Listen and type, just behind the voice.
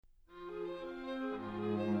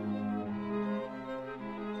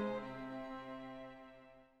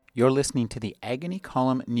You're listening to the Agony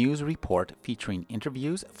Column News Report featuring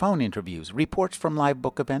interviews, phone interviews, reports from live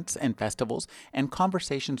book events and festivals, and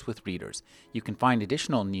conversations with readers. You can find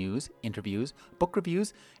additional news, interviews, book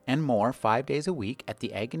reviews, and more 5 days a week at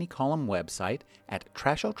the Agony Column website at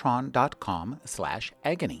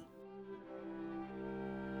trashotron.com/agony.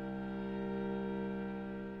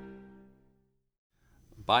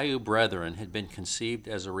 Bayou Brethren had been conceived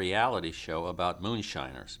as a reality show about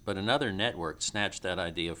moonshiners, but another network snatched that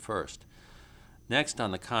idea first. Next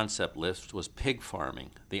on the concept list was pig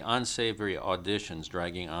farming, the unsavory auditions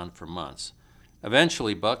dragging on for months.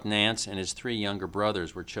 Eventually, Buck Nance and his 3 younger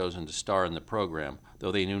brothers were chosen to star in the program,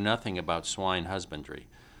 though they knew nothing about swine husbandry.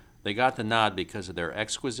 They got the nod because of their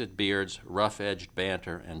exquisite beards, rough-edged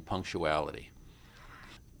banter, and punctuality.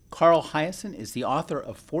 Carl Hiaasen is the author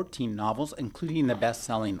of 14 novels, including the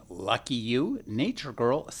best-selling Lucky You, Nature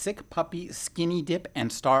Girl, Sick Puppy, Skinny Dip,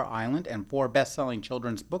 and Star Island, and 4 best-selling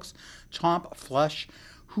children's books, Chomp, Flush,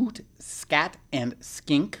 Hoot, Scat, and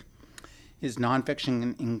Skink. His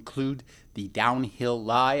nonfiction include The Downhill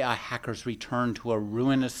Lie, A Hacker's Return to a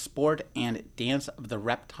Ruinous Sport, and Dance of the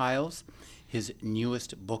Reptiles. His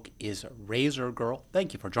newest book is Razor Girl.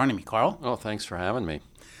 Thank you for joining me, Carl. Oh, thanks for having me.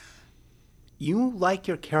 You like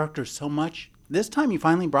your characters so much. This time you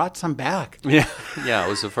finally brought some back. Yeah, it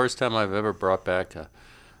was the first time I've ever brought back a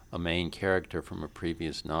main character from a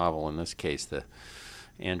previous novel. In this case, the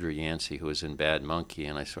Andrew Yancey, who was in Bad Monkey,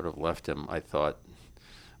 and I sort of left him, I thought,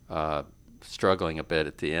 struggling a bit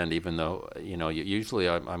at the end, even though, usually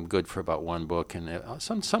I'm good for about one book, and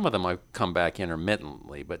some of them I come back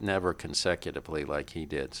intermittently, but never consecutively like he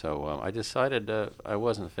did. So I decided I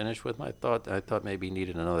wasn't finished with him. I thought maybe he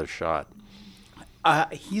needed another shot.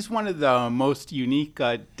 He's one of the most unique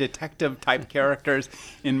detective-type characters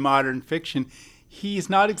in modern fiction. He's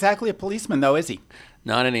not exactly a policeman, though, is he?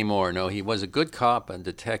 Not anymore, no. He was a good cop and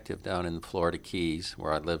detective down in the Florida Keys,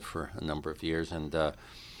 where I lived for a number of years, and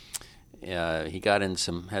he had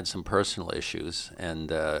some personal issues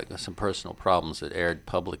and some personal problems that aired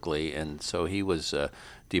publicly, and so he was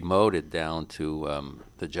demoted down to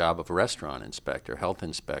the job of restaurant inspector, health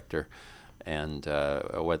inspector, and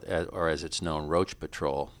or as it's known, Roach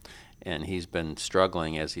Patrol. And he's been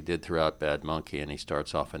struggling, as he did throughout Bad Monkey, and he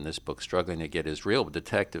starts off in this book struggling to get his real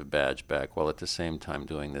detective badge back, while at the same time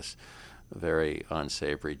doing this very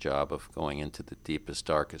unsavory job of going into the deepest,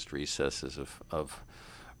 darkest recesses of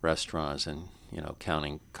restaurants and,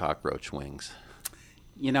 counting cockroach wings.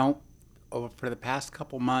 For the past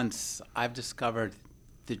couple months, I've discovered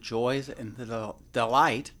the joys and the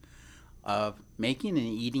delight of making and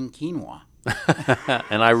eating quinoa.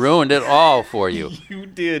 And I ruined it all for you. You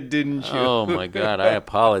did, didn't you? Oh my God, I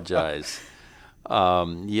apologize.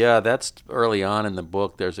 That's early on in the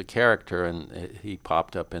book. There's a character, and he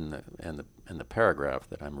popped up in the paragraph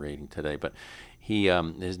that I'm reading today. But he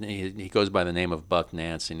goes by the name of Buck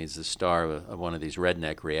Nance, and he's the star of one of these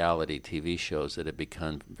redneck reality TV shows that have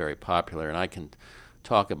become very popular. And I can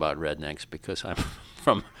talk about rednecks because I'm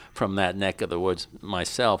from that neck of the woods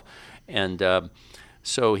myself, and.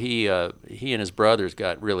 So he and his brothers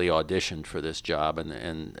got really auditioned for this job,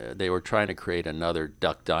 and they were trying to create another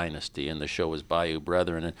Duck Dynasty, and the show was Bayou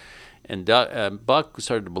Brethren. And Buck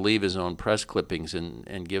started to believe his own press clippings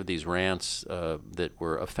and give these rants that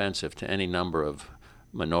were offensive to any number of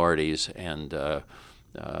minorities and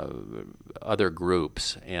other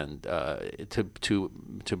groups, and to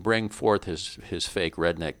bring forth his fake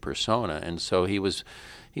redneck persona. And so he was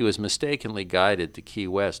mistakenly guided to Key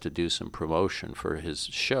West to do some promotion for his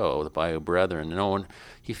show, the Bayou Brethren.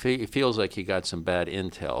 He feels like he got some bad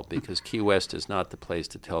intel, because Key West is not the place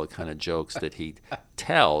to tell the kind of jokes that he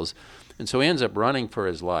tells. And so he ends up running for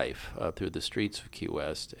his life through the streets of Key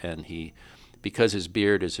West, and because his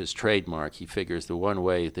beard is his trademark, he figures the one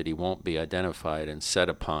way that he won't be identified and set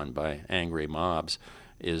upon by angry mobs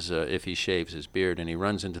is if he shaves his beard. And he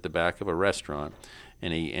runs into the back of a restaurant,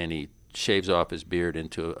 and he shaves off his beard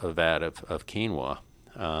into a vat of quinoa,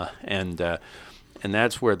 and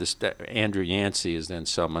that's where Andrew Yancey is then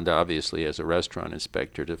summoned, obviously as a restaurant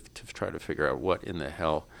inspector, to try to figure out what in the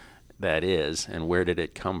hell that is and where did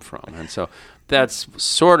it come from. And so that's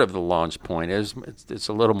sort of the launch point. It's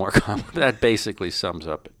a little more complex. That basically sums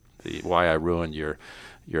up why I ruined your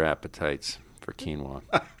appetites for quinoa.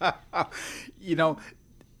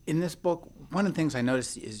 In this book, one of the things I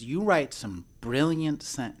noticed is you write some brilliant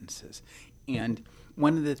sentences. And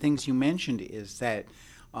one of the things you mentioned is that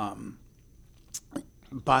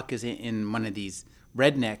Buck is in one of these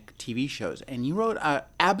redneck TV shows, and you wrote an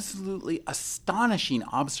absolutely astonishing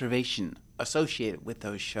observation associated with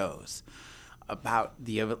those shows. about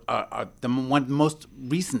the most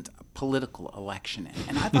recent political election,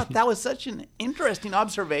 and I thought that was such an interesting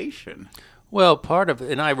observation. Well, part of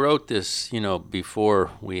it, and I wrote this,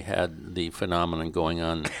 before we had the phenomenon going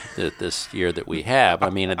on this year that we have. I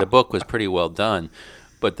mean, the book was pretty well done,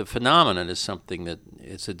 but the phenomenon is something that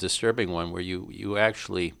it's a disturbing one where you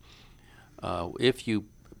actually, if you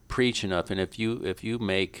preach enough, and if you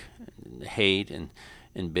make hate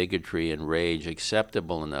and bigotry and rage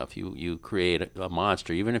acceptable enough, you create a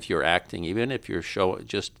monster. Even if you're acting, even if you're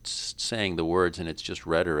just saying the words and it's just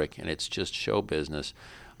rhetoric and it's just show business.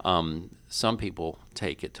 Some people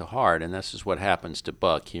take it to heart, and this is what happens to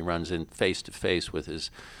Buck. He runs in face to face with his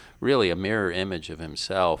really a mirror image of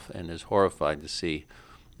himself and is horrified to see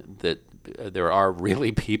that there are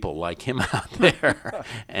really people like him out there.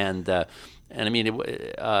 and I mean,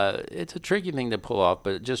 it's a tricky thing to pull off,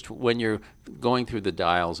 but just when you're going through the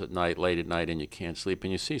dials at night, late at night, and you can't sleep,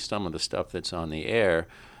 and you see some of the stuff that's on the air,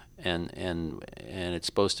 and it's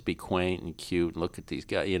supposed to be quaint and cute. Look at these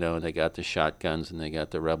guys, and they got the shotguns and they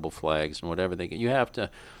got the rebel flags and whatever they get. You have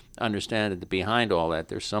to understand that behind all that,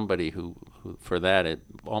 there's somebody who for that, it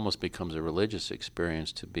almost becomes a religious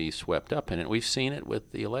experience to be swept up in it. We've seen it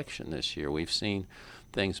with the election this year. We've seen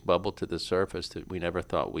things bubble to the surface that we never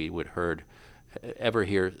thought we would ever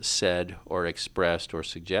hear said or expressed or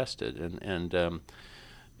suggested, and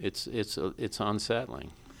it's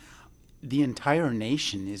unsettling. The entire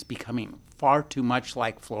nation is becoming far too much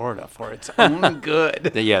like Florida for its own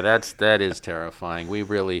good. Yeah, that is terrifying. We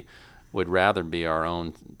really would rather be our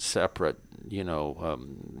own separate,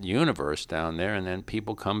 universe down there, and then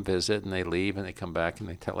people come visit and they leave and they come back and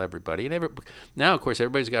they tell everybody. And now, of course,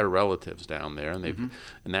 everybody's got relatives down there, and and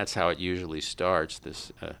that's how it usually starts.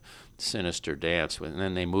 This sinister dance, and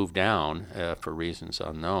then they move down for reasons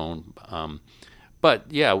unknown. But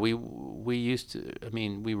yeah, we used to. I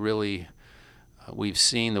mean, we've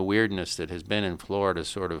seen the weirdness that has been in Florida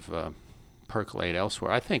sort of percolate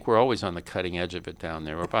elsewhere. I think we're always on the cutting edge of it down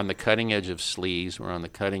there. We're on the cutting edge of sleaze. We're on the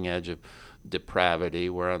cutting edge of depravity.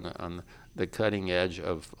 We're on the cutting edge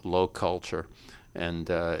of low culture. And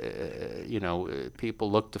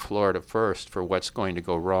people look to Florida first for what's going to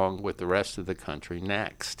go wrong with the rest of the country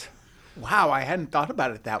next. Wow, I hadn't thought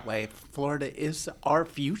about it that way. Florida is our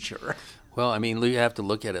future. Well, I mean, you have to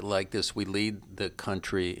look at it like this. We lead the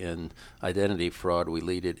country in identity fraud. We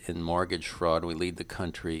lead it in mortgage fraud. We lead the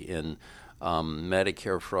country in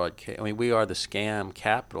Medicare fraud. I mean, we are the scam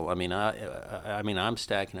capital. I mean, I'm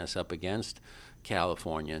stacking us up against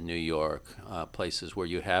California, New York, places where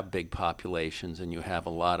you have big populations and you have a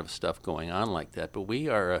lot of stuff going on like that. But we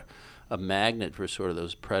are a magnet for sort of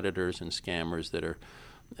those predators and scammers that are,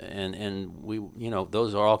 and we,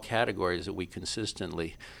 those are all categories that we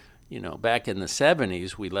consistently. Back in the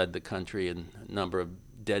 70s, we led the country in a number of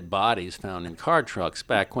dead bodies found in car trucks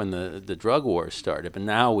back when the drug wars started. But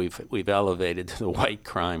now we've elevated to the white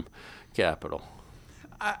crime capital.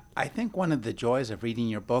 I think one of the joys of reading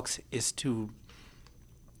your books is to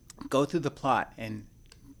go through the plot, and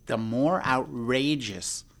the more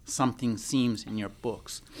outrageous something seems in your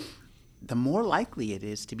books, the more likely it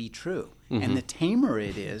is to be true. Mm-hmm. And the tamer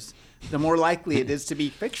it is, the more likely it is to be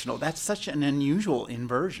fictional. That's such an unusual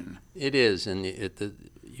inversion. It is, and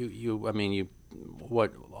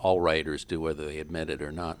what all writers do, whether they admit it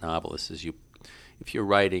or not, novelists, is if you're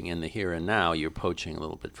writing in the here and now, you're poaching a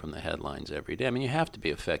little bit from the headlines every day. I mean, you have to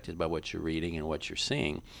be affected by what you're reading and what you're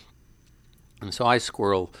seeing. And so I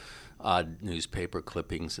squirrel odd newspaper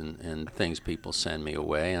clippings and things people send me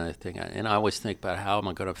away, and I always think about how am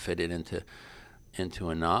I going to fit it into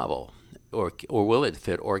a novel, or will it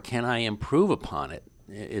fit, or can I improve upon it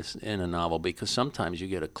in a novel? Because sometimes you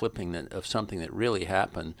get a clipping of something that really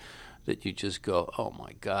happened that you just go, oh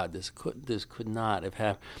my God, this could not have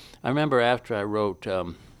happened. I remember after I wrote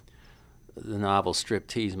the novel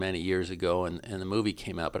Striptease many years ago, and the movie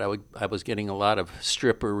came out, but I was getting a lot of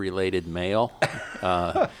stripper-related mail,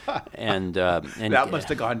 and that must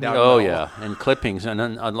have gone down. Oh yeah, and clippings, and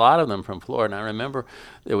a lot of them from Florida. And I remember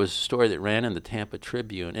there was a story that ran in the Tampa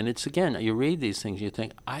Tribune, and it's again, you read these things, you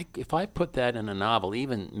think, if I put that in a novel,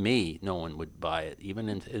 even me, no one would buy it, even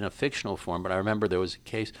in a fictional form. But I remember there was a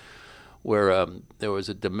case where there was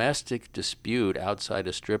a domestic dispute outside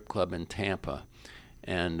a strip club in Tampa.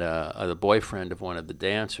 And the boyfriend of one of the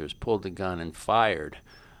dancers pulled the gun and fired.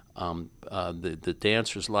 The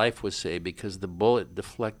dancer's life was saved because the bullet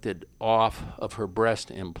deflected off of her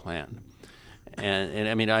breast implant. And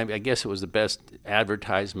I mean, I guess it was the best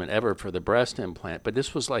advertisement ever for the breast implant. But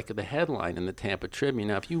this was like the headline in the Tampa Tribune.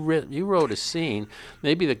 Now, if you wrote a scene,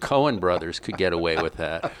 maybe the Coen brothers could get away with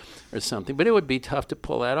that or something. But it would be tough to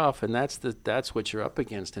pull that off. And that's what you're up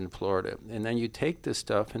against in Florida. And then you take this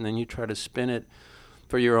stuff and then you try to spin it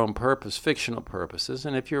for your own purpose, fictional purposes.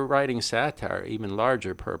 And if you're writing satire, even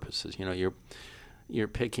larger purposes, you're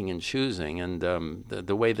picking and choosing. And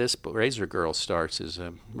the way this Razor Girl starts is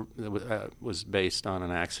was based on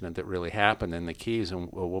an accident that really happened in the Keys. And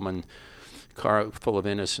a woman, car full of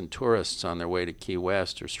innocent tourists on their way to Key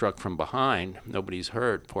West, are struck from behind. Nobody's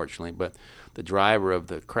hurt, fortunately, but the driver of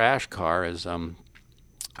the crash car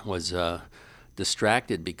was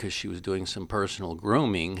distracted because she was doing some personal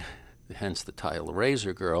grooming, hence the title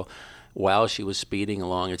Razor Girl, while she was speeding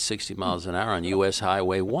along at 60 miles an hour on U.S.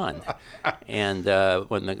 Highway 1. And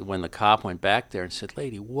when the cop went back there and said,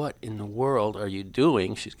 "Lady, what in the world are you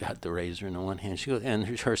doing?" She's got the razor in the one hand.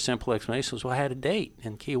 And her simple explanation was, "Well, I had a date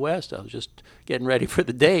in Key West. I was just getting ready for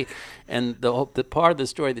the date." And the part of the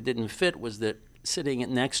story that didn't fit was that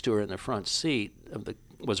sitting next to her in the front seat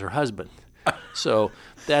was her husband. So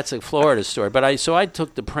that's a Florida story. But I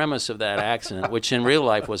took the premise of that accident, which in real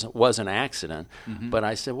life was an accident. Mm-hmm. But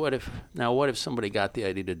I said, what if somebody got the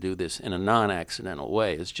idea to do this in a non-accidental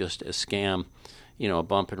way? It's just a scam, a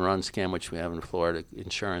bump and run scam, which we have in Florida,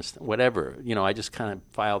 insurance, whatever. I just kind of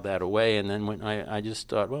filed that away. And then when I just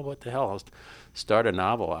thought, well, what the hell? I'll start a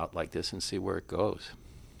novel out like this and see where it goes.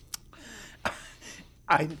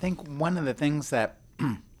 I think one of the things that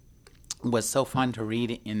was so fun to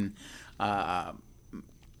read in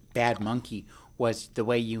Bad Monkey was the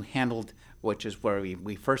way you handled, which is where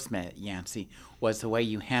we first met Yancey, was the way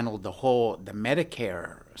you handled the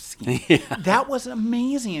Medicare scheme. Yeah. That was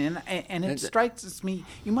amazing, and it strikes me,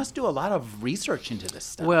 you must do a lot of research into this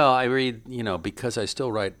stuff. Well, I read, because I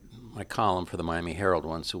still write my column for the Miami Herald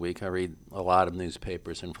once a week, I read a lot of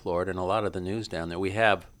newspapers in Florida and a lot of the news down there. We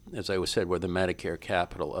have, as I said, we're the Medicare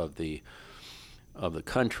capital of the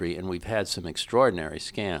country, and we've had some extraordinary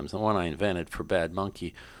scams. The one I invented for Bad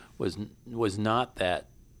Monkey was not that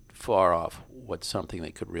far off what's something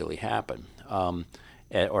that could really happen,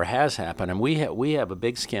 or has happened. And we have a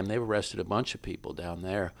big scam. They've arrested a bunch of people down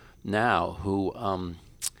there now who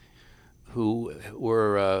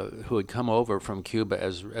had come over from Cuba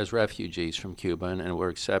as refugees from Cuba and were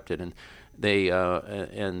accepted, and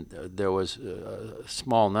there was a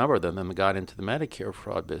small number of them that got into the Medicare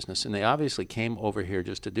fraud business, and they obviously came over here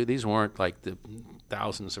just to do. These weren't like the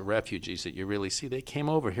thousands of refugees that you really see. They came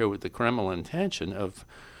over here with the criminal intention of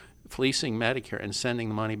fleecing Medicare and sending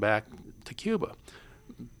the money back to Cuba,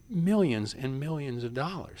 millions and millions of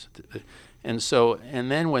dollars. And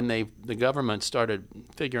then when the government started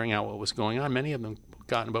figuring out what was going on, many of them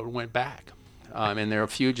got in a boat and went back. And they're a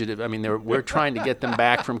fugitive. I mean, we're trying to get them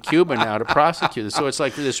back from Cuba now to prosecute it. So it's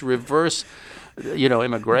like this reverse,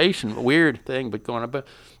 immigration, weird thing, but going on.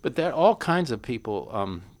 But there are all kinds of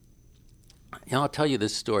people. I'll tell you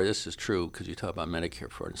this story. This is true because you talk about Medicare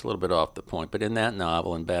fraud. It's a little bit off the point. But in that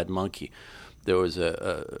novel, in Bad Monkey, there was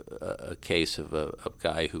a case of a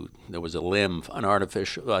guy who, there was a limb, an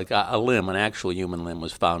artificial, like a limb, an actual human limb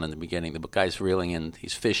was found in the beginning. The guy's reeling in,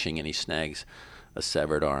 he's fishing, and he snags a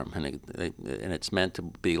severed arm, and it's meant to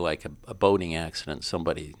be like a boating accident.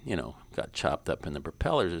 Somebody, got chopped up in the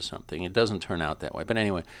propellers or something. It doesn't turn out that way. But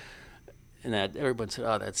anyway, and that everyone said,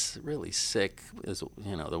 "Oh, that's really sick," is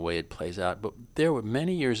the way it plays out. But there were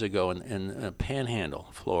many years ago in Panhandle,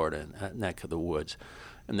 Florida, in that neck of the woods,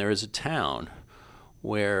 and there is a town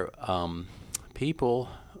where people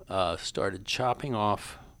started chopping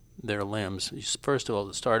off their limbs. First of all,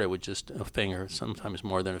 it started with just a finger, sometimes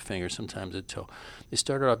more than a finger, sometimes a toe. They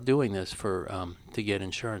started off doing this to get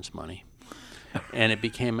insurance money. And it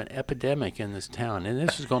became an epidemic in this town. And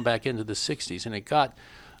this was going back into the 60s, and it got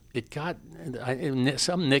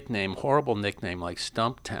some nickname, horrible nickname like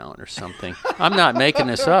Stumptown or something. I'm not making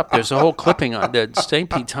this up. There's a whole clipping on the St.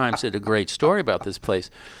 Pete Times did a great story about this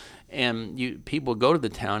place. And people would go to the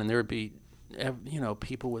town, and there would be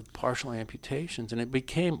people with partial amputations, and it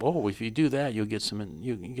became, if you do that, you'll get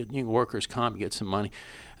you get workers' comp, you get some money.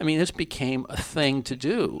 I mean, this became a thing to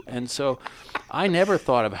do, and so I never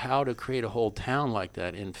thought of how to create a whole town like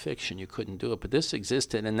that in fiction. You couldn't do it, but this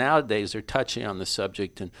existed, and nowadays they're touchy on the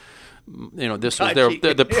subject, and this was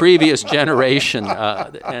the previous generation,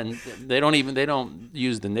 and they don't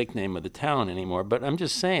use the nickname of the town anymore. But I'm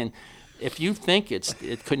just saying, if you think it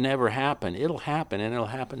could never happen, it'll happen, and it'll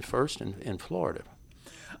happen first in Florida.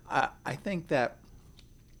 I think that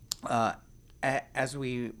as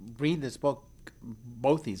we read this book,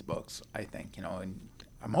 both these books, I think, and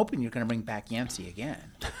I'm hoping you're going to bring back Yancey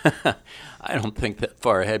again. I don't think that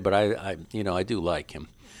far ahead, but I do like him.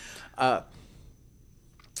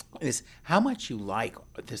 Is how much you like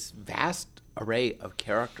this vast array of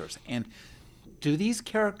characters, and do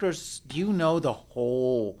you know the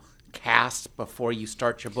whole cast before you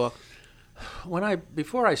start your book?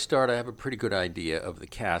 Before I start, I have a pretty good idea of the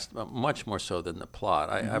cast, much more so than the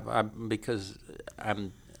plot. Because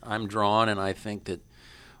I'm drawn, and I think that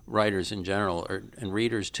writers in general and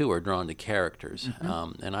readers too are drawn to characters.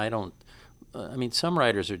 And I don't. Some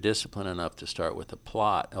writers are disciplined enough to start with a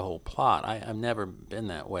whole plot. I've never been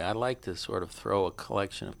that way. I like to sort of throw a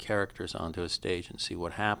collection of characters onto a stage and see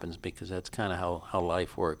what happens, because that's kind of how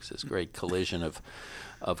life works, this great collision of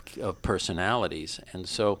personalities. And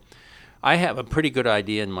so I have a pretty good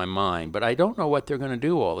idea in my mind, but I don't know what they're going to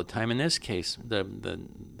do all the time. In this case, the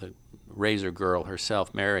Razor Girl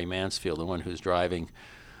herself, Mary Mansfield, the one who's driving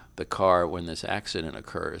the car when this accident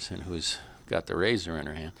occurs and who's got the razor in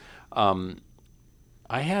her hand.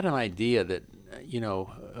 I had an idea that,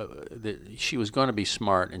 that she was going to be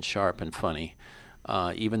smart and sharp and funny,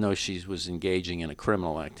 even though she was engaging in a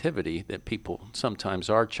criminal activity, that people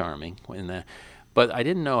sometimes are charming in that. But I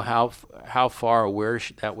didn't know how far or where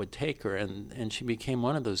that would take her, and she became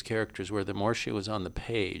one of those characters where the more she was on the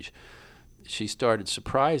page, she started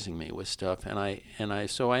surprising me with stuff,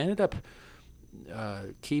 so I ended up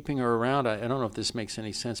keeping her around. I don't know if this makes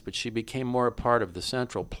any sense, but she became more a part of the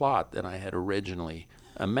central plot than I had originally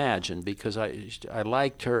imagined, because I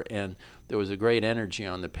liked her, and there was a great energy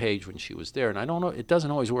on the page when she was there. And I don't know, it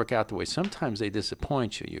doesn't always work out the way. Sometimes they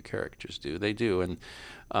disappoint you, your characters do. They do. And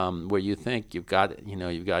where you think you've got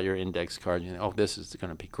your index card, this is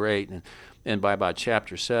going to be great. And by about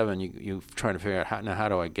chapter 7, you're trying to figure out, how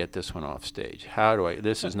do I get this one off stage?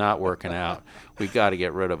 This is not working out. We've got to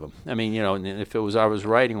get rid of them. If I was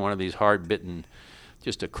writing one of these hard-bitten,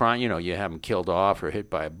 just a crime, you have them killed off or hit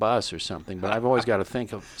by a bus or something, but I've always got to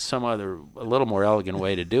think of some other, a little more elegant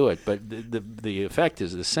way to do it. But the effect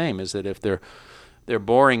is the same, is that if they're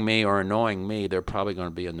boring me or annoying me, they're probably going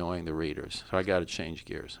to be annoying the readers. So I got to change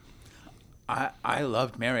gears. I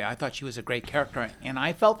loved Mary. I thought she was a great character, and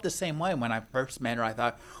I felt the same way when I first met her. I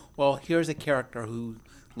thought, well, here's a character who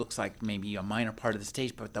looks like maybe a minor part of the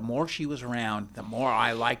stage, but the more she was around, the more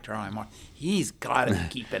I liked her. He's got to be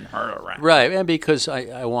keeping her around. Right, and because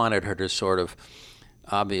I wanted her to sort of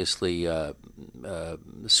obviously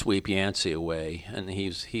sweep Yancey away, and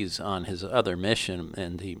he's on his other mission,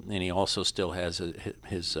 and he also still has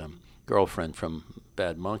his girlfriend from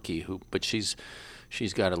Bad Monkey, but she's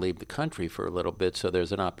got to leave the country for a little bit, so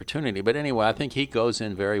there's an opportunity. But anyway, I think he goes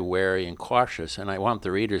in very wary and cautious, and I want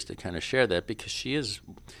the readers to kind of share that, because she is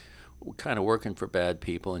kind of working for bad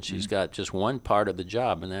people, and she's got just one part of the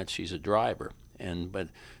job, and that's she's a driver. But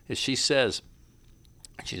as she says,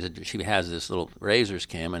 she has this little razor's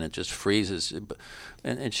cam, and it just freezes.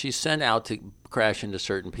 And she's sent out to crash into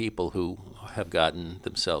certain people who have gotten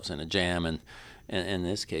themselves in a jam, and in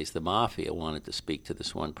this case, the mafia wanted to speak to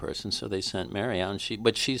this one person, so they sent Mary out.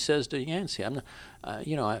 But she says to Yancey, "I'm not,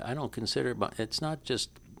 I don't consider it's not just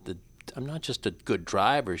I'm not just a good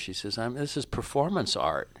driver." She says, "This is performance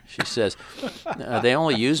art." She says, "They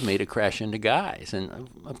only use me to crash into guys," and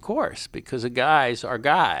of course, because the guys are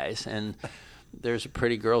guys, and there's a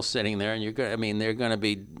pretty girl sitting there, and they're going to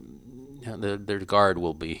be, their guard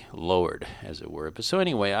will be lowered, as it were. But so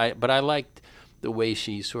anyway, I liked the way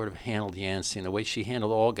she sort of handled Yancey and the way she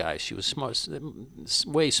handled all guys. She was smart,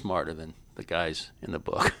 way smarter than the guys in the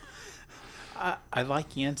book. I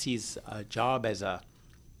like Yancey's job as a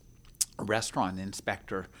restaurant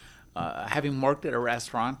inspector. Having worked at a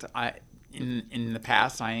restaurant, in the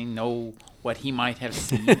past, I know what he might have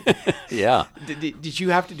seen. Yeah. Did you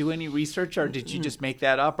have to do any research, or did you just make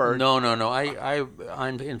that up? Or No.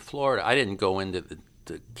 I'm in Florida. I didn't go into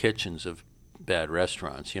the kitchens of bad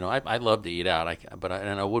restaurants. I love to eat out,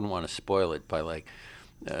 and I wouldn't want to spoil it by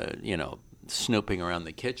snooping around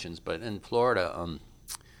the kitchens. But in Florida,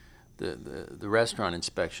 the restaurant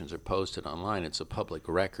inspections are posted online. It's a public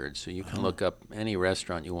record, so you can look up any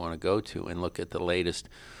restaurant you want to go to and look at the latest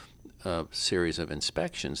series of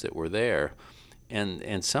inspections that were there.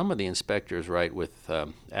 And some of the inspectors write with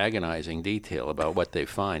agonizing detail about what they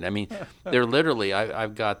find. They're literally,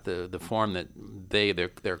 I've got the form that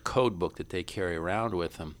their code book that they carry around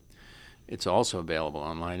with them. It's also available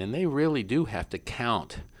online, and they really do have to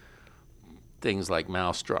count things like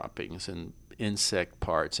mouse droppings and insect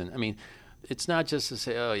parts. And it's not just to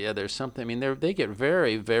say, oh yeah, there's something. They get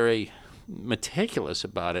very, very meticulous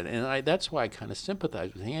about it, and that's why I kind of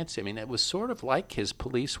sympathize with Yancey. It was sort of like his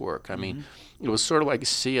police work. It was sort of like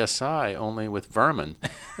CSI, only with vermin.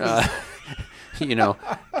 you know.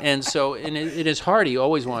 And so, it is hard. He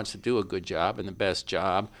always wants to do a good job and the best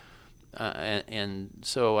job. This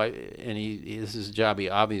is a job he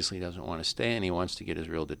obviously doesn't want to stay in. He wants to get his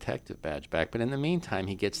real detective badge back. But in the meantime,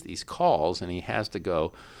 he gets these calls, and he has to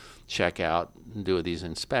go check out and do these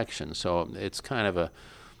inspections. So it's kind of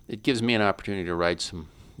it gives me an opportunity to write some,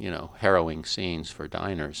 harrowing scenes for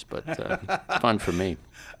diners, but fun for me.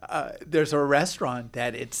 There's a restaurant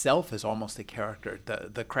that itself is almost a character,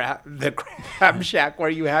 the Crab Shack, where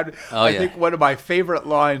you had, I think one of my favorite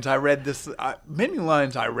lines. I read this, many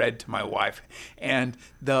lines I read to my wife, and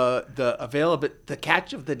the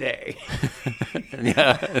catch of the day.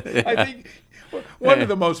 I think one of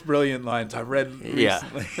the most brilliant lines I've read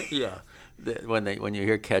recently. Yeah. When you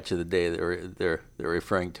hear catch of the day, they're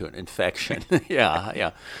referring to an infection.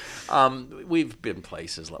 Yeah. We've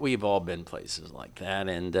all been places like that,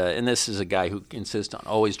 and this is a guy who insists on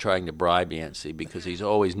always trying to bribe Yancey, because he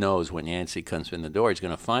always knows when Yancey comes in the door, he's going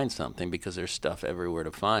to find something, because there's stuff everywhere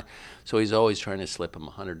to find. So he's always trying to slip him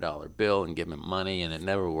a $100 bill and give him money, and it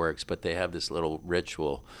never works. But they have this little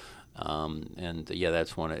ritual,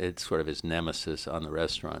 that's it's sort of his nemesis on the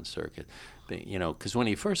restaurant circuit. Because when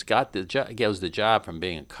he first got the job from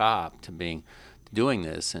being a cop to doing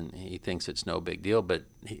this, and he thinks it's no big deal, but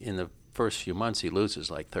in the first few months he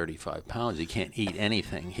loses like 35 pounds. He can't eat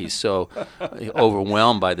anything. He's so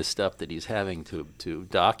overwhelmed by the stuff that he's having to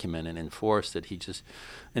document and enforce that he just...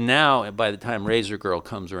 And now, by the time Razor Girl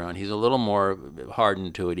comes around, he's a little more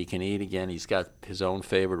hardened to it. He can eat again. He's got his own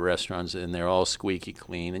favorite restaurants, and they're all squeaky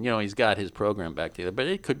clean. And, he's got his program back together. But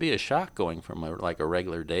it could be a shock going from a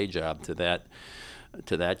regular day job to that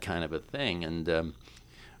kind of a thing. And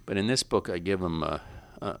but in this book, I give him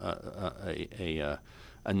a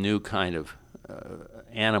new kind of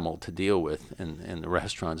animal to deal with in the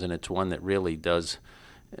restaurants, and it's one that really does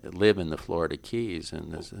live in the Florida Keys,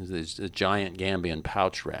 and there's giant Gambian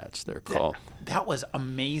pouch rats, they're called. That was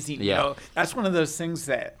amazing. Yeah. That's one of those things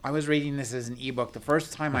that I was reading this as an ebook. The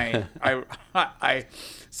first time I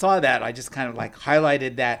saw that, I just kind of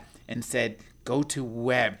highlighted that and said, go to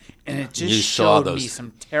web, and it just showed me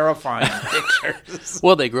some terrifying pictures.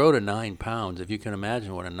 Well, they grow to 9 pounds. If you can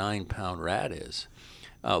imagine what a 9-pound rat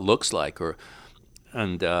looks like,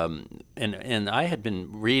 and I had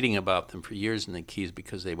been reading about them for years in the Keys,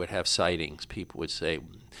 because they would have sightings. People would say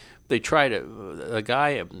some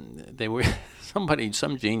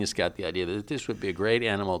genius got the idea that this would be a great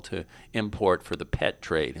animal to import for the pet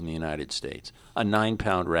trade in the United States, a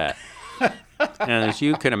 9-pound rat. And as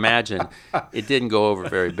you can imagine, it didn't go over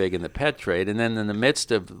very big in the pet trade. And then in the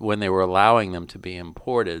midst of when they were allowing them to be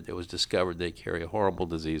imported, it was discovered they carry a horrible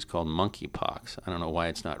disease called monkeypox. I don't know why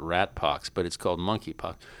it's not rat pox, but it's called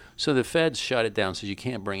monkeypox. So the feds shut it down, so you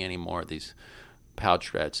can't bring any more of these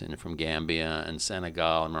pouch rats in from Gambia and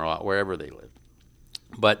Senegal and Morocco, wherever they live.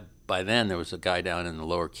 But by then, there was a guy down in the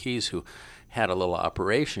Lower Keys who had a little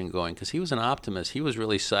operation going, because he was an optimist. He was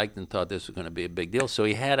really psyched and thought this was going to be a big deal. So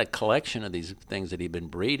he had a collection of these things that he'd been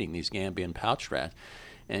breeding, these Gambian pouch rats,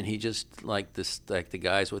 and he just, like the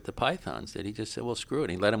guys with the pythons did, he just said, well, screw it,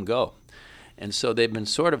 and he let them go. And so they've been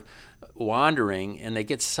sort of wandering, and they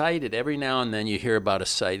get sighted. Every now and then you hear about a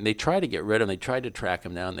sight, and they try to get rid of them. They tried to track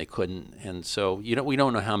them down, they couldn't. And so we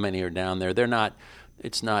don't know how many are down there.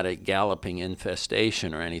 It's not a galloping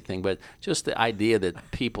infestation or anything, but just the idea that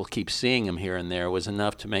people keep seeing them here and there was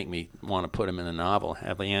enough to make me want to put them in a novel.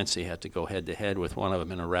 Have Yancey had to go head-to-head with one of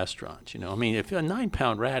them in a restaurant. I mean, if a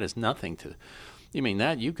 9-pound rat is nothing to... You mean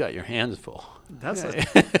that? You've got your hands full.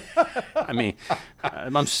 I mean,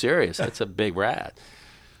 I'm serious. That's a big rat.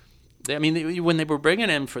 When they were bringing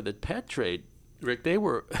him for the pet trade, Rick, they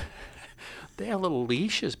had little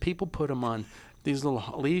leashes. People put them on these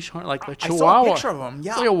little leash, like a chihuahua. I saw a picture of them,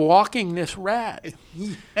 yeah. They're walking this rat.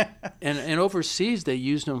 And overseas, they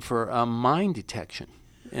used them for mine detection.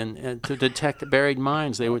 And to detect the buried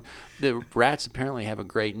mines. The rats apparently have a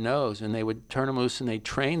great nose, and they would turn them loose and they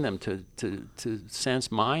train them to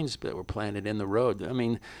sense mines that were planted in the road. I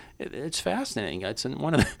mean, it's fascinating. It's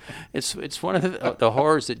one of the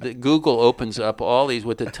horrors that Google opens up all these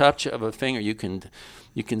with the touch of a finger. You can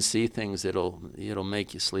see things that'll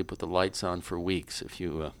make you sleep with the lights on for weeks if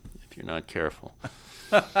you're not careful.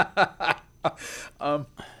 I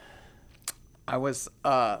was.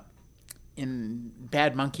 In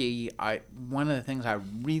Bad Monkey, one of the things I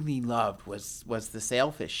really loved was the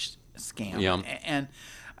sailfish scam. Yeah. And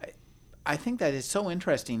I think that is so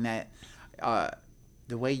interesting that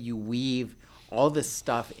the way you weave all this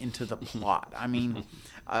stuff into the plot. I mean,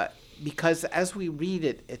 because as we read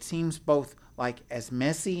it, it seems both like as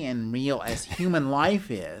messy and real as human life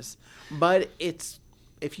is, but it's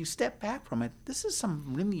if you step back from it, this is some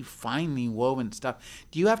really finely woven stuff.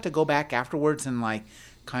 Do you have to go back afterwards and like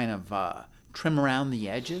kind of trim around the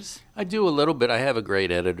edges? I do a little bit. I have a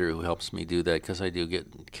great editor who helps me do that because I do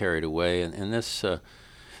get carried away. And this,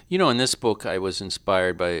 in this book, I was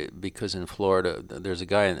inspired because in Florida, there's a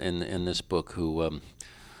guy in this book who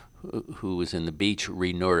was in the beach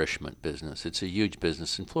renourishment business. It's a huge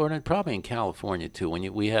business in Florida and probably in California too.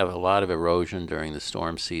 We have a lot of erosion during the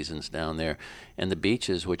storm seasons down there, and the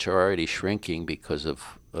beaches, which are already shrinking because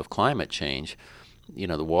of climate change,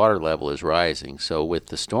 the water level is rising. So with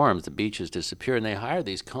the storms, the beaches disappear, and they hire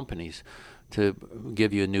these companies to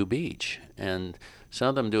give you a new beach. And some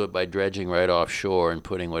of them do it by dredging right offshore and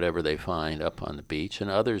putting whatever they find up on the beach. And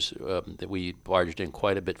others that we barged in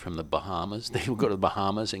quite a bit from the Bahamas. They would go to the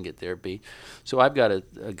Bahamas and get their beach. So I've got a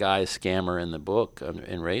guy, a scammer in the book,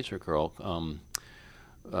 in Razor Girl,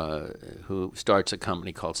 who starts a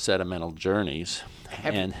company called Sedimental Journeys.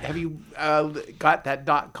 Have you got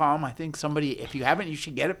that .com? I think somebody, if you haven't, you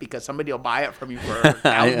should get it because somebody will buy it from you for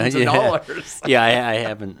thousands of dollars. Yeah, I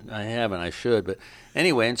haven't. I should. But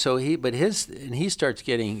anyway, and so he starts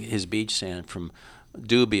getting his beach sand from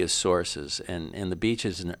dubious sources, and the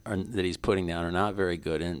beaches that he's putting down are not very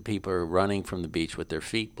good, and people are running from the beach with their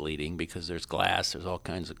feet bleeding because there's glass, there's all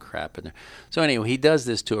kinds of crap in there. So anyway, he does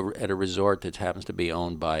this at a resort that happens to be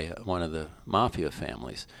owned by one of the mafia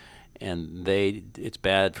families, and it's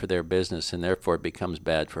bad for their business, and therefore it becomes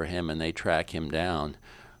bad for him, and they track him down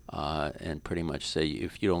and pretty much say,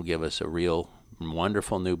 if you don't give us a real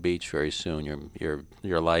wonderful new beach very soon,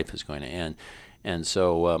 your life is going to end. And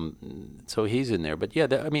so he's in there. But yeah,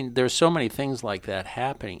 there's so many things like that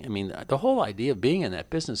happening. I mean, the whole idea of being in that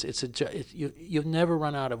business, you'll never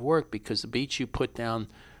run out of work because the beach you put down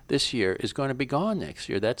this year is going to be gone next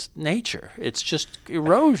year. That's nature. It's just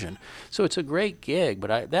erosion. So it's a great gig.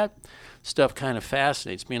 But that stuff kind of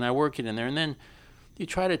fascinates me, and I work it in there. And then you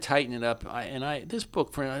try to tighten it up. This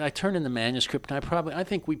book, I turned in the manuscript, and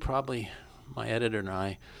my editor and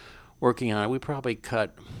I, working on it, we probably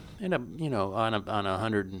cut on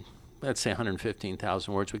 100, let's say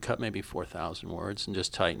 115,000 words. We cut maybe 4,000 words and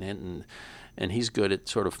just tighten it, and he's good at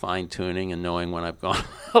sort of fine tuning and knowing when I've gone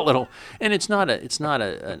a little. And it's not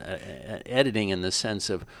an editing in the sense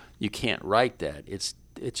of you can't write that. It's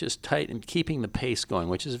just tight and keeping the pace going,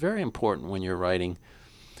 which is very important when you're writing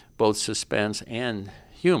both suspense and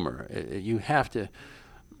humor. You have to.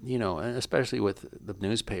 And especially with the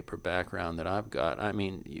newspaper background that I've got, I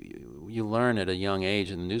mean, you learn at a young age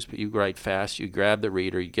in the newspaper. You write fast, you grab the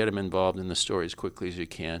reader, you get them involved in the story as quickly as you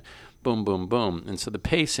can, boom, boom, boom. And so the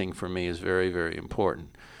pacing for me is very, very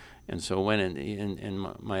important. And so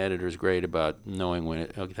when my editor's great about knowing when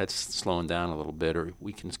that's slowing down a little bit, or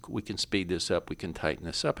we can speed this up, we can tighten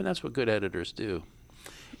this up, and that's what good editors do.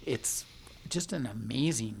 It's just an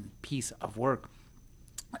amazing piece of work,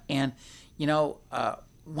 and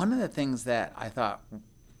one of the things that I thought,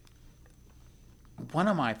 one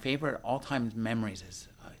of my favorite all-time memories as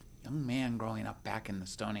a young man growing up back in the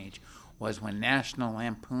Stone Age was when National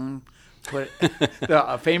Lampoon put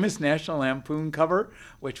a famous National Lampoon cover,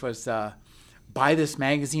 which was "Buy this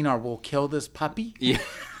magazine or we'll kill this puppy." Yeah,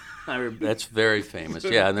 that's very famous.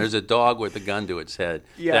 Yeah, and there's a dog with a gun to its head.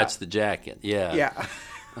 Yeah. That's the jacket. Yeah. Yeah.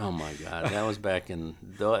 Oh my God, that was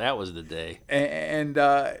that was the day. And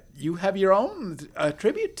you have your own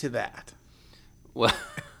tribute to that. Well,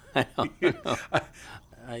 I don't know.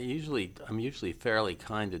 I'm usually fairly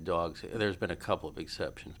kind to dogs. There's been a couple of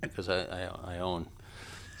exceptions because I own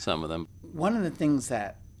some of them. One of the things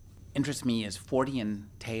that interests me is Fortean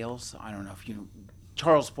Tales. I don't know if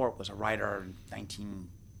Charles Fort was a writer in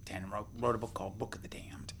 1910, wrote a book called Book of the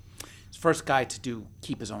Damned. He's the first guy to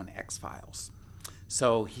keep his own X-Files.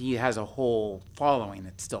 So he has a whole following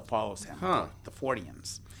that still follows him, the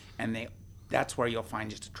Forteans. And that's where you'll find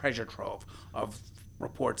just a treasure trove of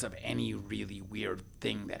reports of any really weird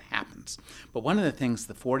thing that happens. But one of the things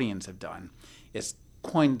the Forteans have done is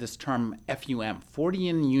coined this term FUM,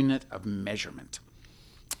 Fortean Unit of Measurement.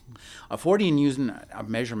 A Fortean unit of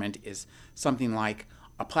measurement is something like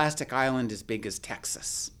a plastic island as big as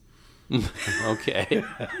Texas. Okay.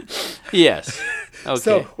 Yes. Okay.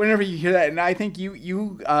 So whenever you hear that, and I think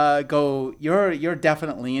you go, you're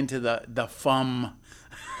definitely into the FUM.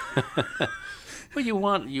 Well, you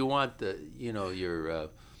want the your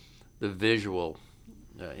the visual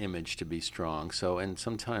image to be strong. So and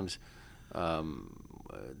sometimes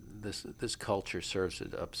this culture serves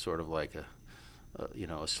it up sort of like a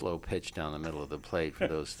slow pitch down the middle of the plate for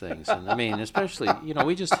those things. And I mean, especially,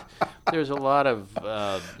 there's a lot of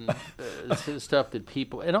stuff that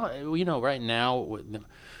people, and right now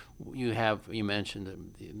you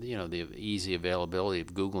mentioned the easy availability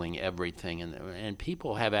of Googling everything, and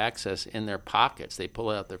people have access in their pockets. They pull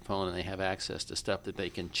out their phone and they have access to stuff that they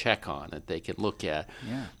can check on, that they can look at.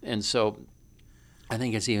 Yeah. And so I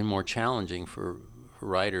think it's even more challenging for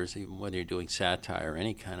writers, even whether you're doing satire or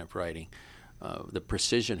any kind of writing. The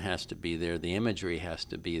precision has to be there, the imagery has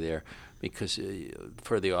to be there, because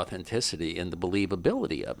for the authenticity and the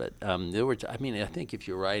believability of it. I think if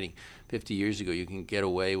you're writing 50 years ago, you can get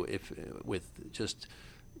away with just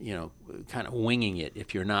kind of winging it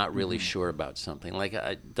if you're not really sure about something. Like,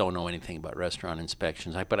 I don't know anything about restaurant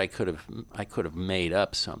inspections, but I could have made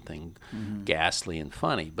up something ghastly and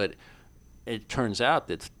funny. But it turns out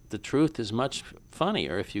that the truth is much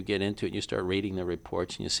funnier if you get into it and you start reading the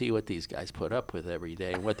reports and you see what these guys put up with every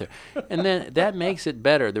day and then that makes it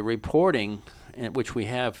better. The reporting, which we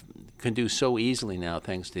can do so easily now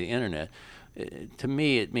thanks to the internet, to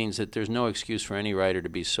me it means that there's no excuse for any writer to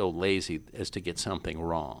be so lazy as to get something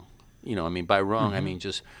wrong. By wrong I mean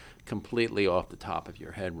just completely off the top of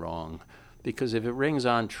your head wrong, because if it rings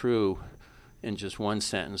on true in just one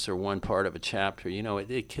sentence or one part of a chapter,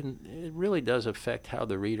 it really does affect how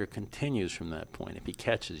the reader continues from that point if he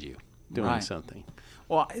catches you doing something.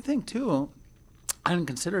 Well, I think too, I didn't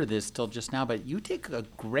consider this till just now, but you take a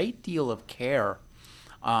great deal of care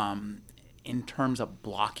in terms of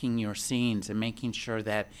blocking your scenes and making sure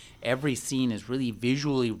that every scene is really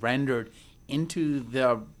visually rendered into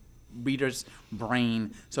the reader's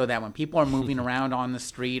brain, so that when people are moving around on the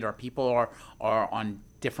street or people are on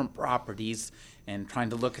different properties and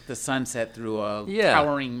trying to look at the sunset through a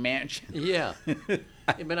towering mansion. Yeah.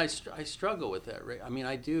 But I struggle with that. I mean,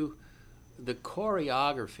 I do the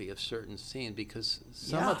choreography of certain scenes, because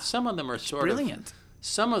some of them are sort brilliant.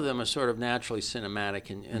 Some of them are sort of naturally cinematic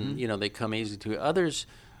and they come easy to. Others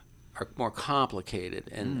are more complicated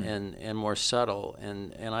and more subtle,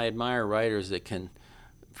 and I admire writers that can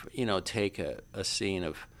take a scene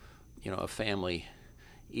of a family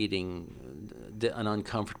eating an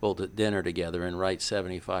uncomfortable dinner together and write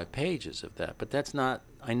 75 pages of that. But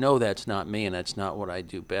I know that's not me, and that's not what I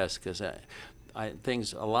do best, because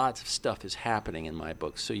a lot of stuff is happening in my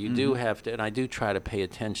books. So you do have to, and I do try to pay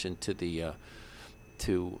attention to the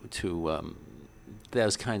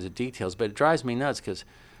those kinds of details. But it drives me nuts because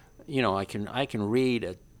I can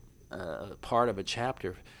read a part of a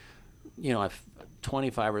chapter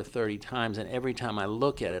 25 or 30 times, and every time I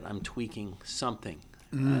look at it, I'm tweaking something.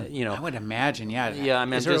 I would imagine, yeah. Yeah, I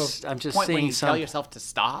mean, I'm just point seeing when you tell yourself to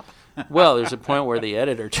stop? Well, there's a point where the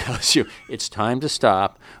editor tells you it's time to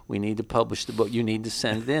stop. We need to publish the book. You need to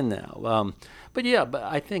send it in now. But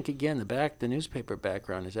I think again the newspaper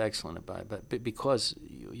background is excellent but because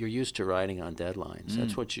you're used to writing on deadlines.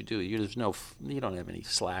 That's what you do. You don't have any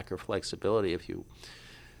slack or flexibility if you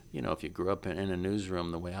grew up in a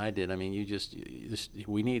newsroom the way I did. I mean,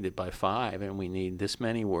 we need it by 5, and we need this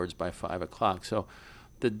many words by 5 o'clock. So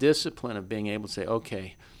the discipline of being able to say,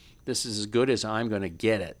 okay, this is as good as I'm going to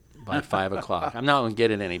get it by 5 o'clock. I'm not going to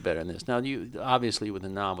get it any better than this. Now, you obviously with a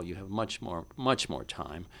novel you have much more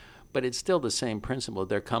time, but it's still the same principle.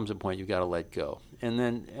 There comes a point you've got to let go, and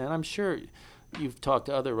I'm sure you've talked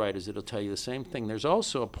to other writers that'll tell you the same thing. There's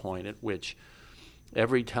also a point at which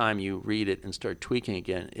every time you read it and start tweaking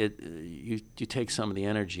again, you take some of the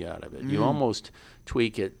energy out of it. You almost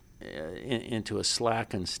tweak it into a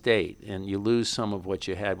slackened state, and you lose some of what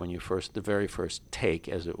you had when the very first take,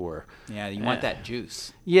 as it were. Yeah, you want that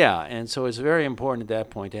juice. Yeah, and so it's very important at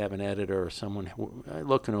that point to have an editor or someone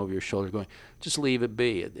looking over your shoulder going, just leave it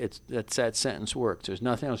be. That sentence works. There's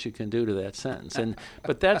nothing else you can do to that sentence.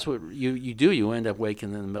 But that's what you do. You end up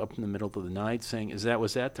waking them up in the middle of the night saying,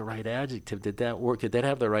 was that the right adjective? Did that work? Did that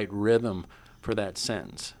have the right rhythm for that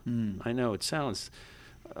sentence? I know it sounds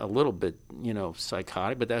a little bit,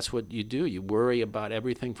 psychotic, but that's what you do. You worry about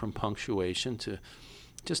everything from punctuation to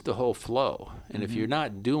just the whole flow. And if you're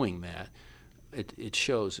not doing that, it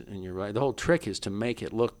shows in your writing. The whole trick is to make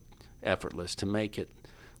it look effortless, to make it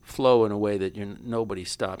flow in a way that nobody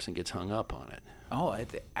stops and gets hung up on it. Oh,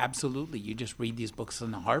 absolutely. You just read these books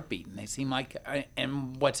in a heartbeat, and they seem like,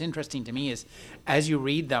 and what's interesting to me is as you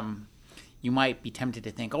read them, you might be tempted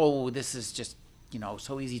to think, oh, this is just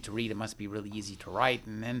so easy to read, it must be really easy to write.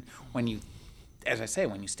 And then when you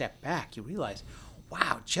step back, you realize,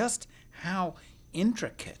 wow, just how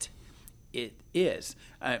intricate it is.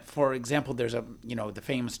 For example, there's the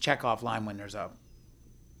famous Chekhov line when there's a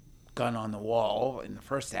gun on the wall in the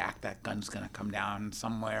first act, that gun's going to come down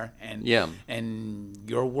somewhere. And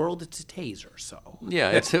your world, it's a taser, so. Yeah,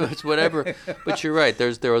 it's whatever. But you're right.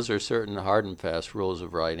 Those are certain hard and fast rules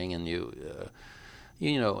of writing, and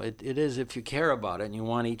it is, if you care about it and you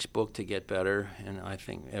want each book to get better, and I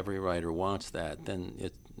think every writer wants that,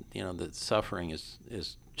 then the suffering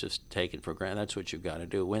is just taken for granted. That's what you've got to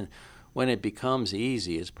do. When it becomes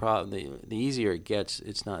easy, it's probably the easier it gets.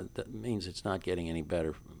 That means it's not getting any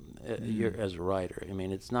better. You're, as a writer, I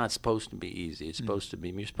mean, it's not supposed to be easy. It's supposed to be.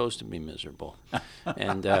 You're supposed to be miserable,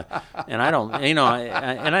 and I don't.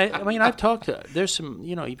 I mean, I've talked to. There's some.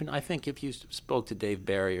 Even I think if you spoke to Dave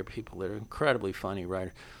Barry or people that are incredibly funny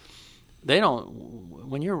writers, they don't.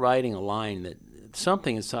 When you're writing a line that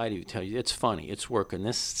something inside of you tells you it's funny, it's working.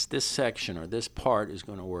 This section or this part is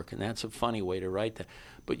going to work, and that's a funny way to write that.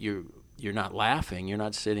 But you're not laughing. You're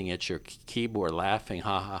not sitting at your keyboard laughing.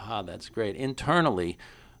 Ha ha ha. That's great. Internally,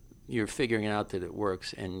 you're figuring out that it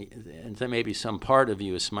works, and then maybe some part of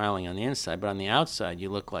you is smiling on the inside, but on the outside you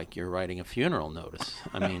look like you're writing a funeral notice.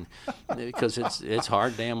 I mean, because it's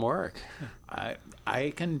hard damn work.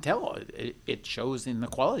 I can tell it shows in the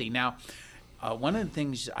quality. Now, one of the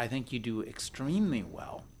things I think you do extremely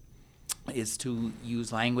well is to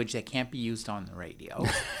use language that can't be used on the radio.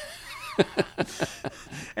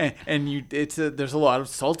 and there's a lot of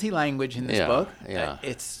salty language in this book. Yeah.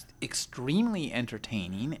 It's extremely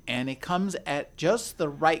entertaining, and it comes at just the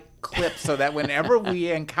right clip so that whenever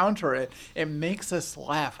we encounter it, it makes us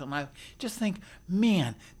laugh. And I just think,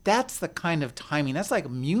 man, that's the kind of timing. That's like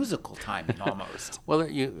musical timing almost. Well,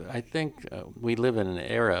 I think we live in an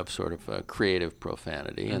era of sort of creative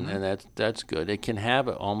profanity, and that's good. It can have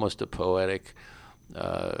almost a poetic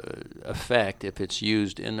effect if it's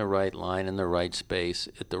used in the right line, in the right space,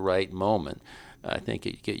 at the right moment. I think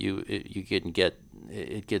it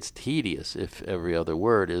gets tedious if every other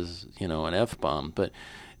word is an F-bomb.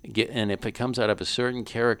 And if it comes out of a certain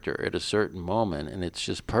character at a certain moment and it's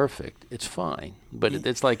just perfect, it's fine. But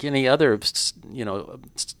it's like any other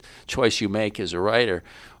choice you make as a writer.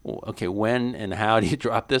 Okay, when and how do you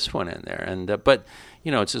drop this one in there? And but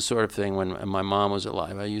it's the sort of thing. When my mom was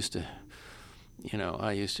alive, I used to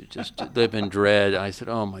just live in dread. I said,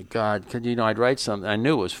 "Oh my God!" Because I'd write something. I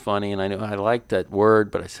knew it was funny, and I knew I liked that word.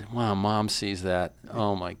 But I said, "Wow, Mom sees that.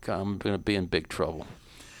 Oh my God, I'm going to be in big trouble."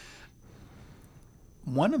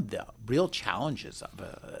 One of the real challenges of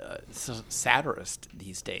a satirist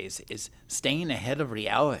these days is staying ahead of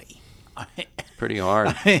reality. Pretty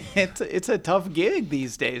hard. It's a tough gig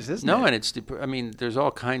these days, isn't it? No, and there's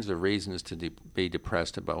all kinds of reasons to be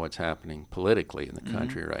depressed about what's happening politically in the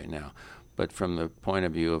country right now. But from the point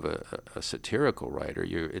of view of a satirical writer,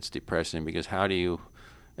 it's depressing because how do you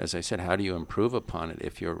improve upon it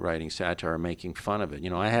if you're writing satire or making fun of it?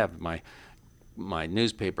 I have my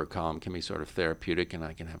newspaper column can be sort of therapeutic, and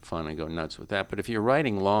I can have fun and go nuts with that. But if you're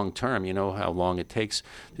writing long term, you know how long it takes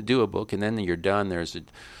to do a book, and then you're done. There's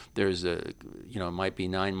it might be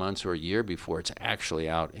 9 months or a year before it's actually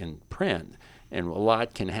out in print, and a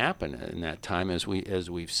lot can happen in that time, as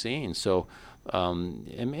we've seen. So.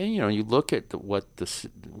 You look at what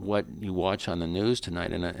you watch on the news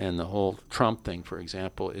tonight, and the whole Trump thing, for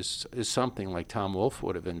example, is something like Tom Wolfe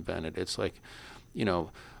would have invented. It's like,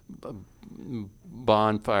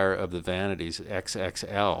 Bonfire of the Vanities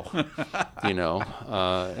XXL,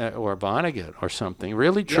 or Vonnegut or something.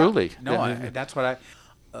 Really, truly. That's what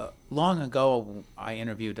long ago I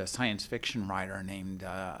interviewed a science fiction writer named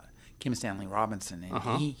Kim Stanley Robinson,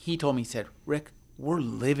 and he told me, he said, "Rick, we're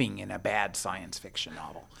living in a bad science fiction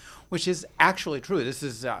novel," which is actually true. This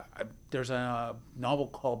is there's a novel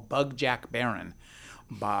called Bug Jack Barron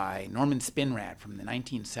by Norman Spinrad from the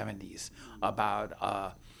 1970s about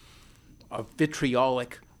a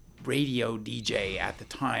vitriolic radio DJ at the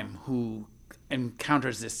time who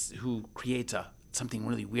creates something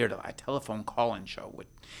really weird, a telephone call-in show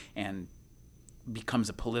and becomes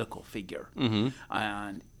a political figure.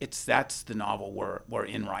 And that's the novel we're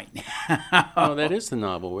in right now. Oh, that is the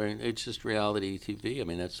novel. It's just reality TV. I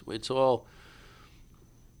mean, it's all.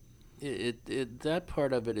 That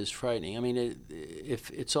part of it is frightening. I mean, if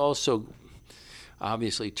it's also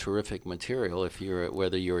obviously terrific material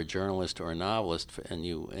whether you're a journalist or a novelist and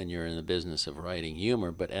you're in the business of writing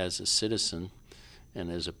humor, but as a citizen and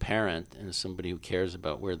as a parent and as somebody who cares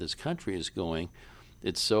about where this country is going,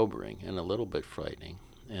 it's sobering and a little bit frightening.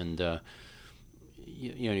 And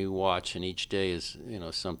you watch, and each day is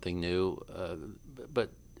something new. But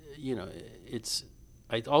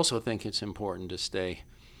I also think it's important to stay.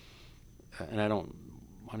 And I don't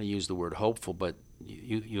want to use the word hopeful, but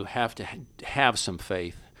you have to have some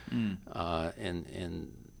faith in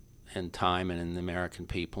time and in the American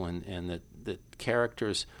people, and that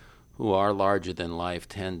characters who are larger than life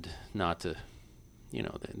tend not to,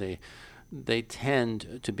 they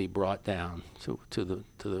tend to be brought down to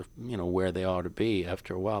the where they ought to be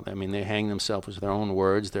after a while. I mean, they hang themselves with their own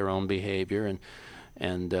words, their own behavior,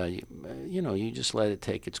 and you just let it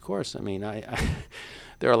take its course. I mean,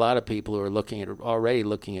 there are a lot of people who are already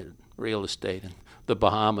looking at real estate in the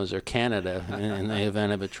Bahamas or Canada in the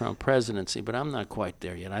event of a Trump presidency, but I'm not quite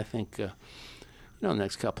there yet. I think the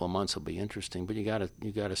next couple of months will be interesting, but you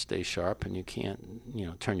gotta stay sharp, and you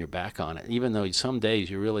can't turn your back on it. Even though some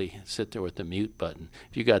days you really sit there with the mute button.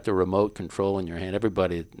 If you got the remote control in your hand,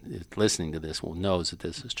 everybody listening to this knows that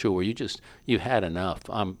this is true. Where you had enough.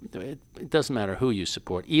 It doesn't matter who you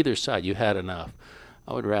support, either side. You had enough.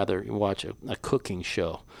 I would rather watch a cooking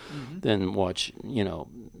show than watch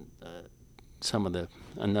some of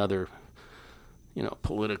another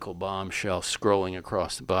political bombshell scrolling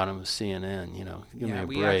across the bottom of CNN. Give me a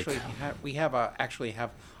break. We actually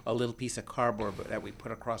have a little piece of cardboard that we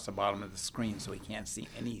put across the bottom of the screen so we can't see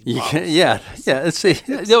any. Yeah. See,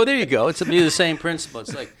 there you go. It's the same principle.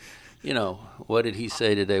 It's like, what did he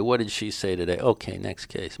say today? What did she say today? Okay, next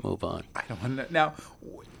case. Move on. I don't want to. Now,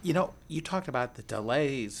 you talked about the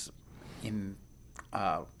delays in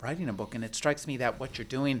writing a book, and it strikes me that what you're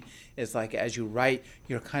doing is, like, as you write,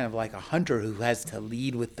 you're kind of like a hunter who has to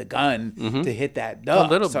lead with the gun to hit that duck. A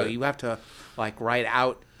little so bit. You have to write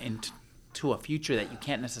out into a future that you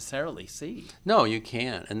can't necessarily see. No, you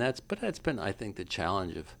can't, that's been, I think, the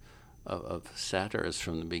challenge of satirists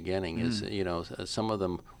from the beginning. Is some of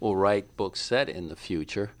them will write books set in the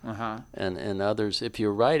future, and others, if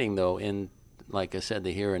you're writing though in, like I said,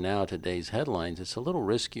 the here and now, today's headlines, it's a little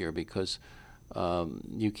riskier because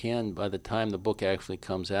you can, by the time the book actually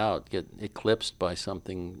comes out, get eclipsed by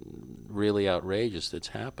something really outrageous that's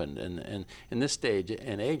happened. And in this stage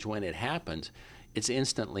and age, when it happens, it's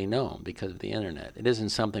instantly known because of the internet. It isn't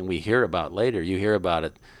something we hear about later. You hear about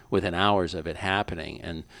it within hours of it happening.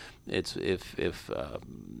 And it's if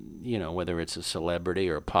whether it's a celebrity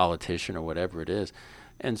or a politician or whatever it is.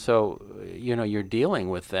 And so, you're dealing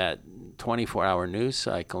with that 24-hour news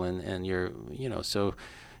cycle, and you're, so.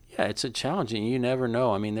 Yeah, it's a challenge, and you never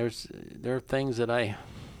know. I mean, there are things that I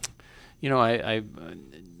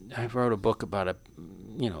wrote a book about a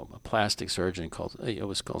plastic surgeon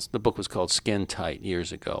the book was called Skin Tight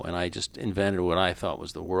years ago, and I just invented what I thought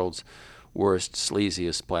was the world's worst,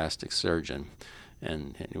 sleaziest plastic surgeon,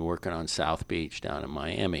 and working on South Beach down in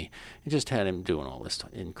Miami. I just had him doing all this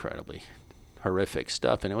incredibly horrific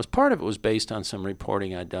stuff, and part of it was based on some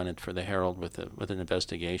reporting I'd done for the Herald with an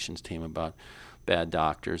investigations team about bad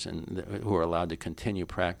doctors who are allowed to continue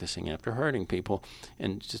practicing after hurting people,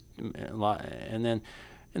 and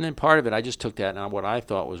then part of it I just took that and what I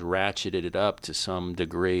thought was ratcheted it up to some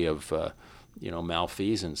degree of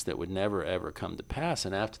malfeasance that would never ever come to pass.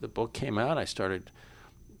 And after the book came out, I started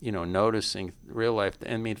noticing real life.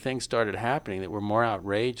 I mean, things started happening that were more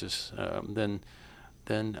outrageous than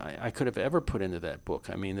I could have ever put into that book.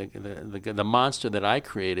 I mean, the monster that I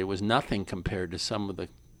created was nothing compared to some of the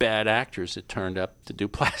bad actors that turned up to do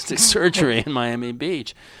plastic surgery in Miami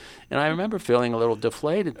Beach. And I remember feeling a little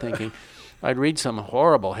deflated, thinking, I'd read some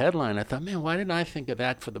horrible headline. I thought, man, why didn't I think of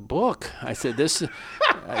that for the book? I said, this,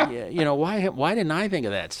 why didn't I think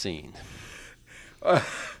of that scene?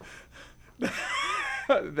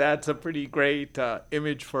 That's a pretty great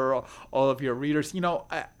image for all of your readers.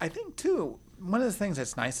 I think, too, one of the things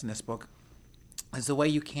that's nice in this book is the way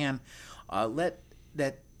you can let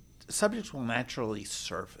that subjects will naturally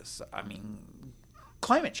surface. I mean,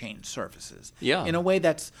 climate change surfaces in a way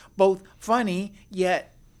that's both funny,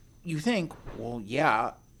 yet you think, well,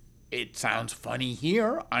 yeah, it sounds funny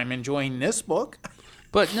here. I'm enjoying this book.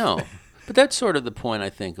 But no, but that's sort of the point, I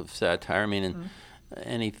think, of satire. I mean,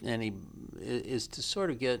 any is to sort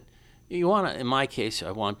of get, you want to, in my case,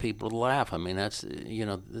 I want people to laugh. I mean, that's,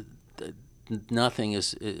 nothing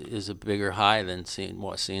is a bigger high than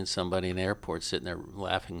seeing somebody in the airport sitting there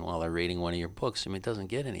laughing while they're reading one of your books. I mean, it doesn't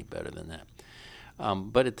get any better than that.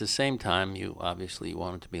 But at the same time, you want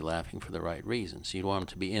them to be laughing for the right reasons. You want them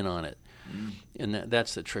to be in on it. And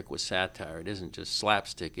that's the trick with satire. It isn't just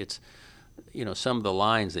slapstick. It's, some of the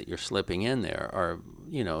lines that you're slipping in there are,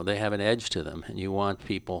 they have an edge to them, and you want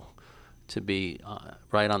people to be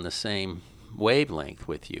right on the same wavelength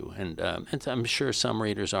with you, and I'm sure some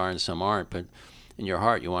readers are and some aren't, but in your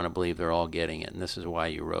heart you want to believe they're all getting it, and this is why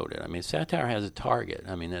you wrote it. I mean, satire has a target.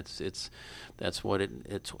 I mean, that's what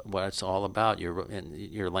it's all about.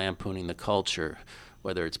 You're lampooning the culture,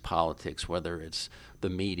 whether it's politics, whether it's the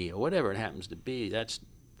media, whatever it happens to be. That's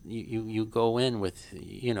you go in with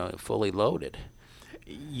fully loaded.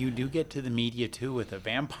 You do get to the media too with a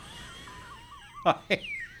vampire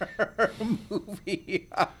movie.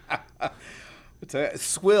 It's a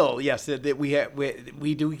swill, yes.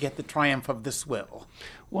 We do get the triumph of the swill.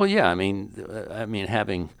 Well, yeah. I mean,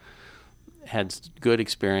 having had good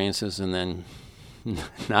experiences and then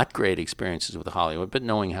not great experiences with Hollywood, but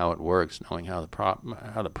knowing how it works, knowing how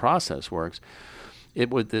the process works.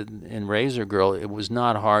 In Razor Girl, it was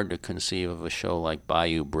not hard to conceive of a show like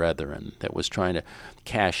Bayou Brethren that was trying to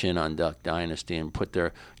cash in on Duck Dynasty and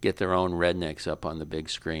get their own rednecks up on the big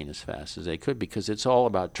screen as fast as they could, because it's all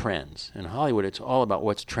about trends. In Hollywood, it's all about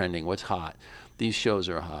what's trending, what's hot. These shows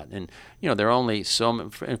are hot, and there are only so.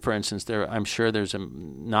 For instance, I'm sure there's a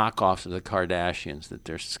knockoffs of the Kardashians that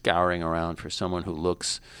they're scouring around for someone who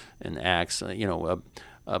looks and acts, a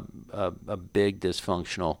big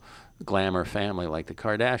dysfunctional glamour family like the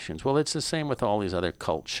Kardashians. Well, it's the same with all these other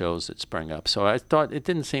cult shows that sprang up. So I thought it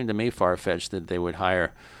didn't seem to me far-fetched that they would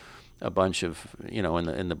hire a bunch of,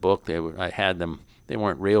 in the book I had them. They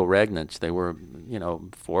weren't real Regnants. They were,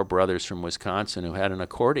 4 brothers from Wisconsin who had an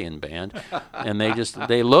accordion band, and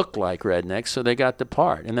they looked like rednecks, so they got the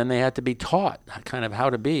part. And then they had to be taught kind of how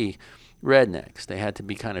to be rednecks. They had to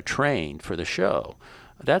be kind of trained for the show.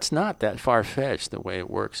 That's not that far-fetched the way it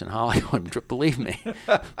works in Hollywood, believe me.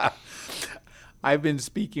 I've been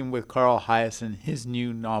speaking with Carl Hiaasen. His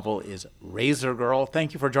new novel is Razor Girl.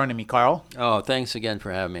 Thank you for joining me, Carl. Oh, thanks again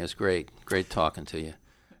for having me. It's great. Great talking to you.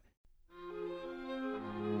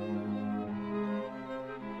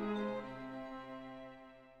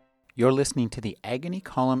 You're listening to the Agony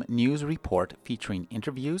Column News Report, featuring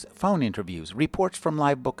interviews, phone interviews, reports from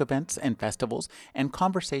live book events and festivals, and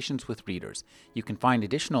conversations with readers. You can find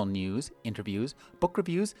additional news, interviews, book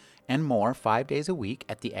reviews, and more 5 days a week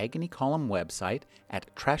at the Agony Column website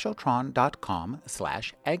at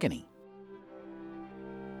trashotron.com/agony.